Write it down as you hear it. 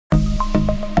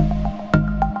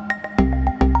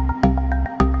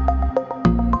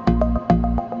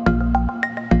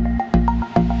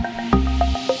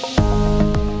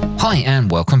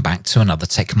and welcome back to another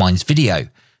Tech Minds video.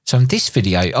 So in this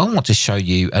video I want to show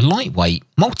you a lightweight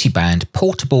multi-band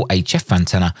portable HF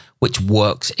antenna which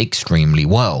works extremely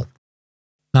well.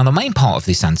 Now the main part of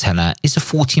this antenna is a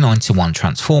 49:1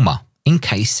 transformer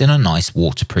encased in a nice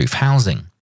waterproof housing.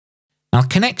 Now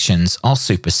connections are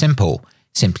super simple.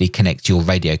 Simply connect your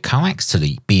radio coax to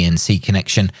the BNC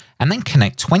connection and then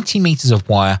connect 20 meters of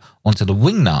wire onto the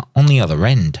wing nut on the other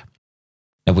end.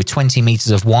 Now with 20 meters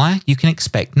of wire, you can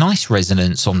expect nice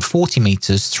resonance on 40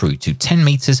 meters through to 10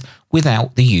 meters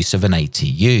without the use of an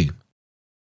ATU.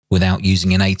 Without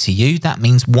using an ATU, that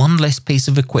means one less piece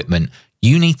of equipment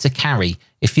you need to carry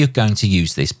if you're going to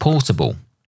use this portable.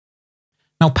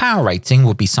 Now power rating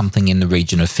will be something in the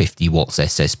region of 50 watts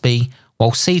SSB,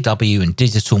 while CW and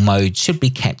digital mode should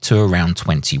be kept to around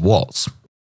 20 watts.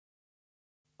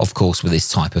 Of course, with this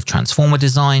type of transformer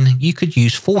design, you could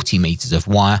use 40 meters of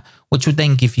wire, which would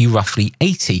then give you roughly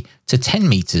 80 to 10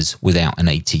 meters without an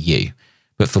ATU.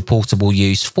 But for portable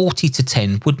use, 40 to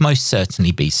 10 would most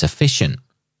certainly be sufficient.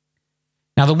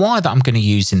 Now the wire that I'm going to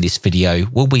use in this video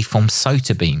will be from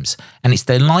Sotabeams, and it's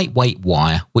their lightweight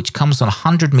wire which comes on a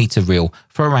 100 meter reel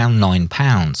for around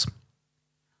 £9.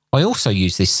 I also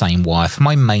use this same wire for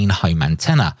my main home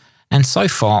antenna, and so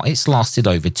far it's lasted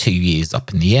over 2 years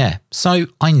up in the air, so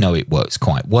I know it works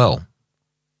quite well.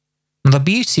 Now the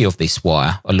beauty of this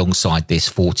wire alongside this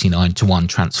 49:1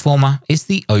 transformer is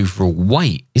the overall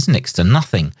weight is next to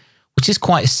nothing, which is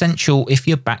quite essential if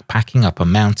you're backpacking up a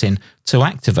mountain to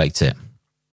activate it.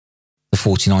 The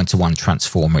 49:1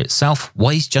 transformer itself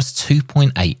weighs just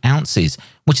 2.8 ounces,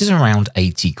 which is around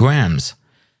 80 grams.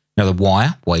 Now the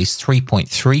wire weighs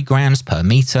 3.3 grams per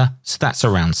meter, so that's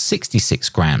around 66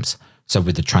 grams. So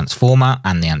with the transformer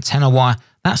and the antenna wire,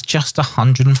 that's just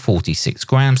 146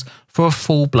 grams for a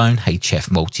full-blown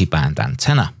HF multi-band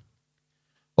antenna.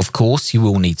 Of course, you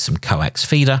will need some coax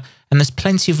feeder, and there's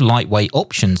plenty of lightweight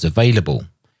options available.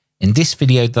 In this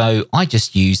video though, I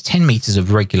just used 10 meters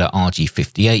of regular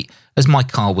RG58 as my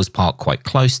car was parked quite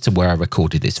close to where I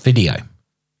recorded this video.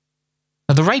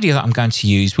 Now the radio that I'm going to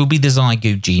use will be the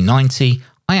Xiegu G90.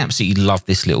 I absolutely love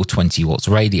this little 20 watts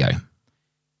radio.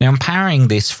 Now I'm powering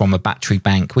this from a battery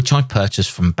bank which I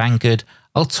purchased from Banggood.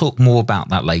 I'll talk more about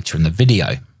that later in the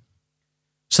video.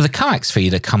 So the coax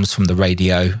feeder comes from the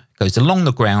radio, goes along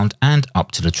the ground and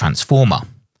up to the transformer.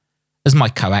 As my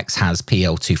coax has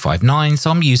PL259,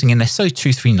 so I'm using an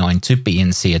SO239 to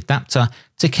BNC adapter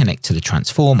to connect to the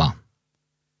transformer.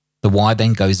 The wire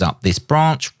then goes up this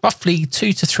branch, roughly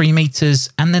 2 to 3 meters,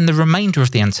 and then the remainder of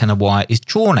the antenna wire is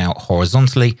drawn out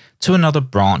horizontally to another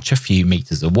branch a few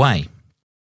meters away.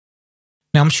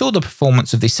 Now I'm sure the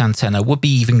performance of this antenna would be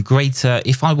even greater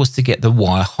if I was to get the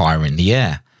wire higher in the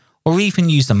air, or even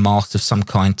use a mast of some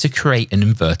kind to create an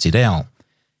inverted L.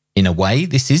 In a way,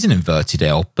 this is an inverted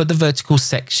L, but the vertical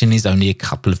section is only a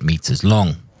couple of meters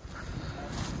long.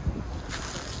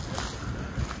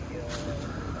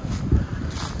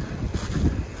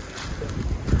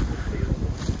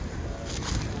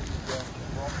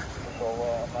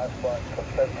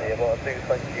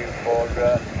 Thank you for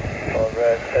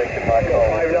taking my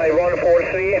call.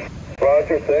 59143.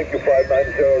 Roger, thank you,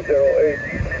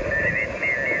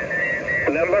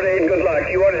 59008. Number 8, good luck.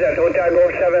 You are at Hotel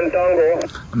Golf 7 Tango.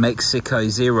 Mexico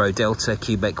 0 Delta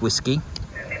Quebec Whiskey.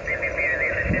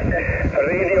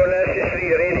 Radio necessary,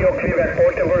 Radio Quebec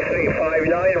Portable 3,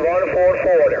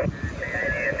 59144.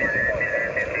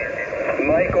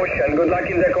 Mike Ocean, good luck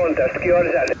in the contest.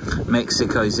 QRZ.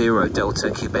 Mexico 0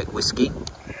 Delta Quebec Whiskey.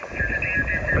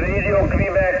 Radio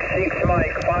Quebec 6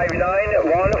 Mike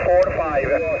 59145.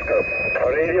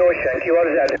 Radio Ocean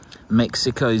QRZ.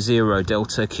 Mexico 0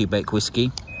 Delta Quebec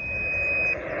Whiskey.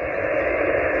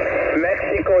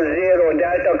 Mexico 0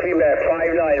 Delta Quebec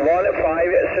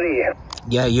 59153.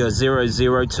 Yeah, you're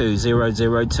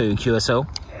 002002 QSL.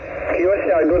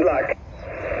 QSL, good luck.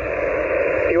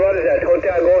 QRZ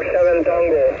Hotel Golf 7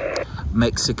 Tango.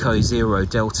 Mexico 0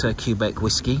 Delta Quebec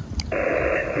Whiskey.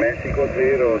 Mexico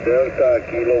 0 Delta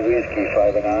Kilo Whiskey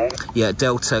 5-9. Yeah,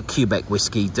 Delta Quebec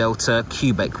Whiskey, Delta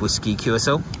Quebec Whiskey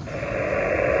QSL.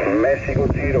 Mexico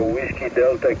 0 Whiskey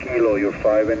Delta Kilo, you're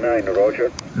 5-9,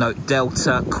 Roger. No,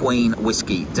 Delta Queen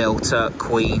Whiskey, Delta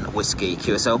Queen Whiskey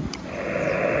QSL.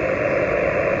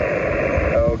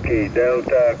 Okay,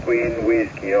 Delta Queen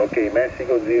Whiskey. Okay,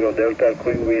 Mexico 0 Delta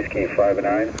Queen Whiskey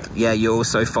 5-9. Yeah, you're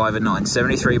also 5-9.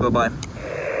 73, bye-bye.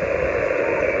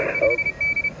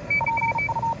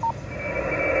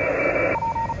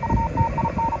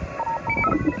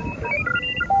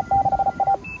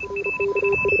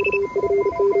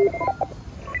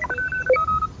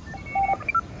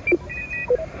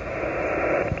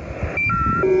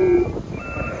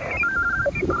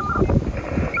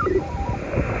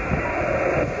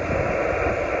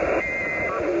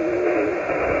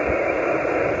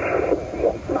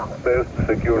 test,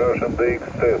 secure Russian DX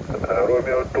test,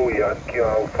 Romeo 2, Yankee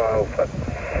Alpha Alpha.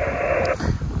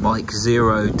 Mike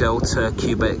 0 Delta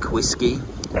Quebec Whiskey.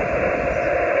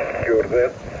 Secure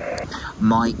that.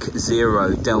 Mike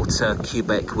 0 Delta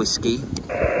Quebec Whiskey.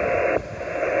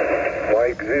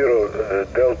 Mike 0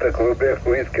 Delta Quebec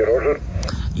Whiskey, Roger.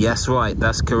 Yes, right,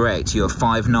 that's correct. You're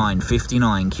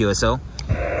 5959 QSL.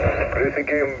 Please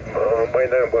again my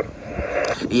number.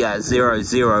 Yeah,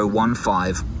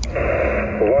 0015.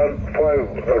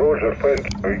 15, Roger, thank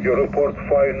you. Your report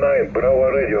 59, Bravo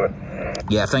Radio.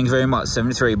 Yeah, thank you very much.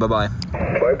 73, bye-bye.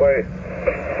 Bye-bye.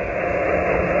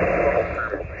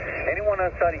 Anyone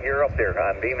outside of Europe there?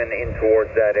 I'm beaming in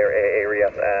towards that area,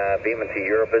 beaming to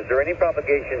Europe. Is there any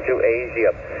propagation to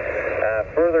Asia?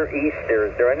 Further east there,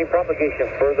 is there any propagation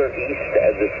further east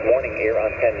this morning here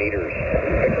on 10 meters?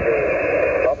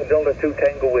 Papa Delta 2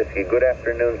 Tango Whiskey, good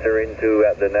afternoon, sir, into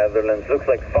the Netherlands. Looks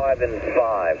like 5 and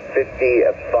 5, 50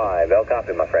 of 5. I'll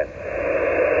copy, my friend.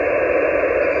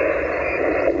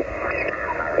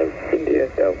 India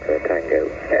Delta Tango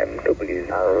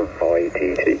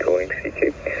MW5TT calling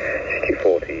CQ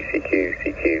 40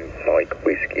 CQ Mike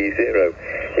Whiskey 0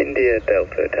 India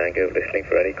Delta Tango listening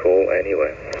for any call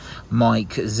anywhere.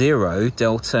 Mike 0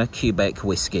 Delta Quebec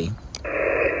Whiskey.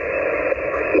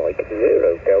 Mike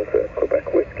 0 Delta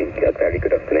Quebec Whiskey. Very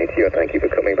good afternoon to you. Thank you for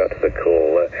coming back to the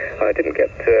call. I didn't get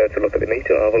to look at the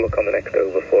meter. I'll have a look on the next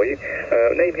over for you.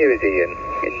 Name here is Ian.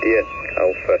 India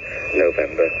Alpha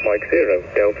November Mike 0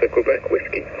 Delta Quebec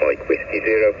Whiskey. Mike Whiskey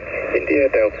 0 India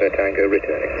Delta Tango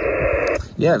returning.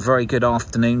 Yeah, very good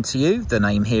afternoon to you. The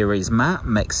name here is Matt,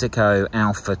 Mexico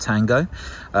Alpha Tango.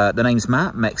 The name's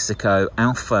Matt, Mexico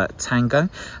Alpha Tango.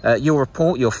 Your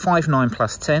report, you're 59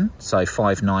 plus 10, so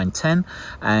 5910.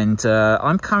 And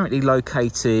I'm currently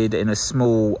located in a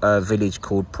small village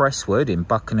called Presswood in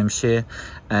Buckinghamshire.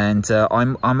 And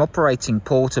I'm operating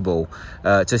portable,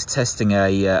 just testing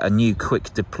a new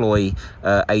quick deploy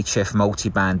HF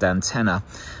multiband antenna.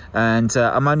 And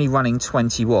I'm only running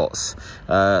 20 watts,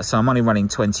 so I'm only running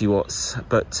 20 watts,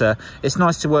 but it's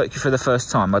nice to work you for the first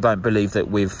time. I don't believe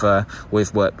that we've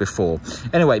worked before.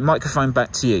 Anyway, microphone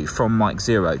back to you from Mike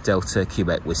 0 Delta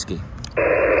Quebec Whiskey.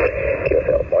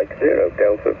 Mike 0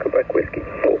 Delta Quebec Whiskey,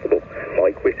 portable.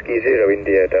 Mike Whiskey 0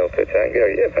 India Delta Tango.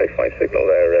 Yeah, very fine signal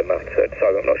there, Matt.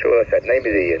 Sorry, I'm not sure what I said. Name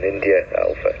is Ian, India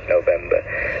Alpha November.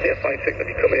 Yeah, fine signal.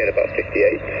 You're coming in about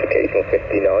 58, occasional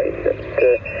 59.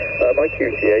 And my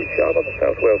QTH, I'm on the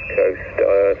South Wales coast,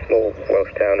 small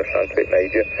Welsh town of Llanthric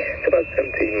Major. It's about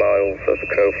 17 miles as the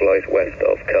crow flies west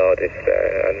of Cardiff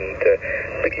there. And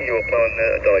picking you up on a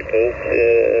dipole,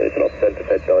 it's not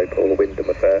centre-fed dipole, a Wyndham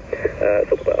affair.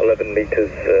 It's up about 11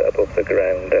 metres above the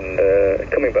ground, and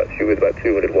coming back to you with about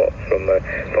 200 watts from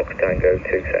Fox Tango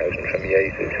 2000 from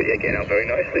Xiegu. So yeah, getting out very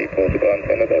nicely. Portable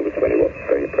antenna there with 20 watts.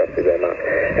 Very impressive there, Matt.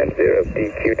 M0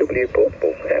 DQW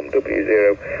portable,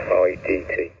 MW0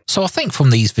 IDT. So I think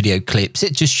from these video clips,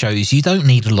 it just shows you don't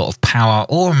need a lot of power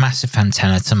or a massive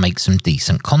antenna to make some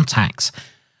decent contacts.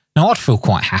 Now, I'd feel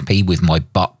quite happy with my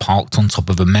butt parked on top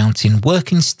of a mountain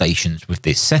working stations with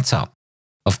this setup.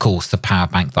 Of course, the power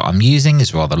bank that I'm using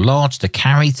is rather large to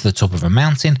carry to the top of a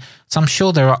mountain, so I'm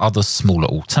sure there are other smaller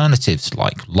alternatives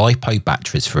like LiPo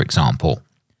batteries, for example.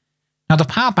 Now, the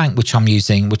power bank which I'm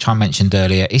using, which I mentioned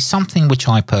earlier, is something which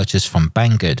I purchased from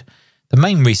Banggood. The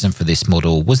main reason for this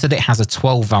model was that it has a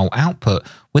 12-volt output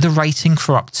with a rating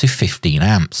for up to 15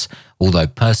 amps, although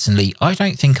personally I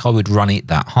don't think I would run it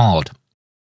that hard.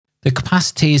 The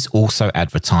capacity is also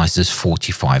advertised as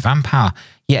 45 amp hour,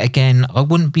 yet again I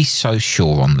wouldn't be so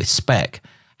sure on this spec.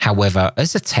 However,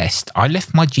 as a test, I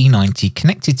left my G90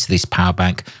 connected to this power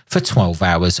bank for 12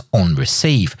 hours on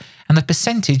receive, and the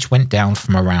percentage went down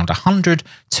from around 100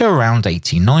 to around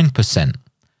 89%.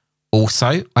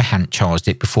 Also, I hadn't charged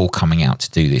it before coming out to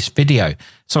do this video,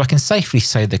 so I can safely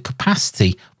say the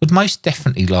capacity would most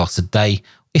definitely last a day,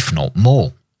 if not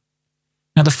more.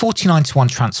 Now, the 49:1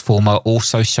 transformer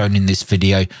also shown in this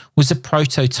video was a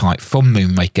prototype from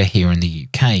Moonmaker here in the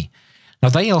UK. Now,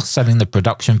 they are selling the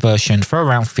production version for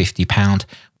around £50,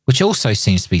 which also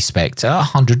seems to be spec'd at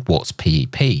 100 watts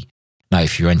PEP. Now,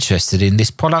 if you're interested in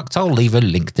this product, I'll leave a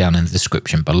link down in the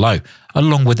description below,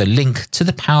 along with a link to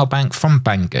the power bank from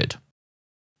Banggood.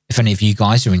 If any of you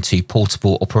guys are into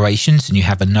portable operations and you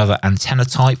have another antenna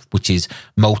type, which is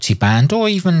multi-band, or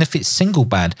even if it's single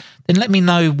band, then let me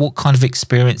know what kind of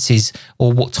experiences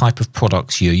or what type of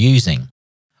products you're using.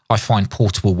 I find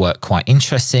portable work quite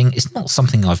interesting. It's not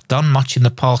something I've done much in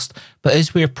the past, but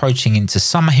as we're approaching into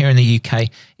summer here in the UK,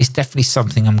 it's definitely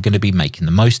something I'm going to be making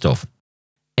the most of.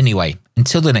 Anyway,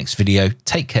 Until the next video,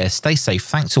 take care, stay safe,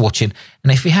 thanks for watching,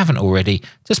 and if you haven't already,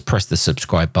 just press the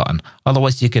subscribe button,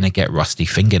 otherwise you're going to get rusty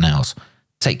fingernails.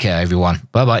 Take care everyone,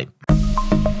 bye bye.